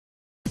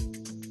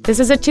This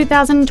is a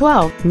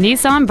 2012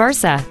 Nissan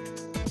Versa.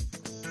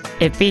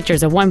 It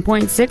features a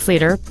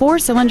 1.6-liter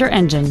four-cylinder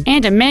engine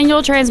and a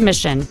manual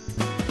transmission.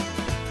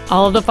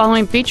 All of the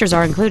following features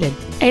are included: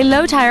 a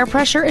low tire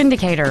pressure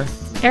indicator,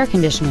 air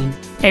conditioning,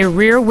 a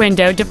rear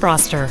window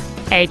defroster,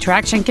 a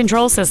traction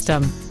control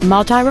system,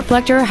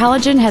 multi-reflector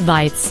halogen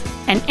headlights,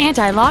 an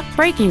anti-lock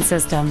braking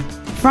system,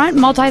 front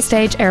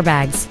multi-stage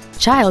airbags,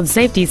 child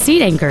safety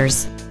seat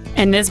anchors,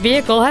 and this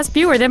vehicle has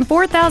fewer than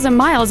 4,000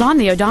 miles on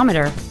the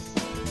odometer.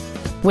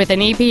 With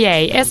an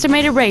EPA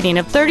estimated rating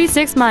of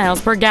 36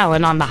 miles per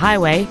gallon on the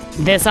highway,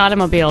 this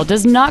automobile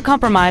does not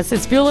compromise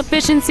its fuel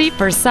efficiency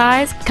for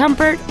size,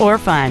 comfort, or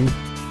fun.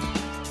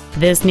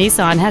 This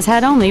Nissan has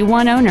had only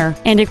one owner,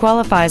 and it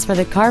qualifies for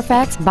the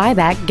Carfax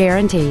buyback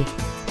guarantee.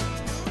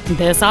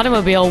 This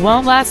automobile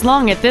won't last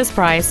long at this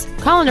price.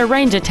 Call and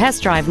arrange a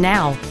test drive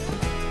now.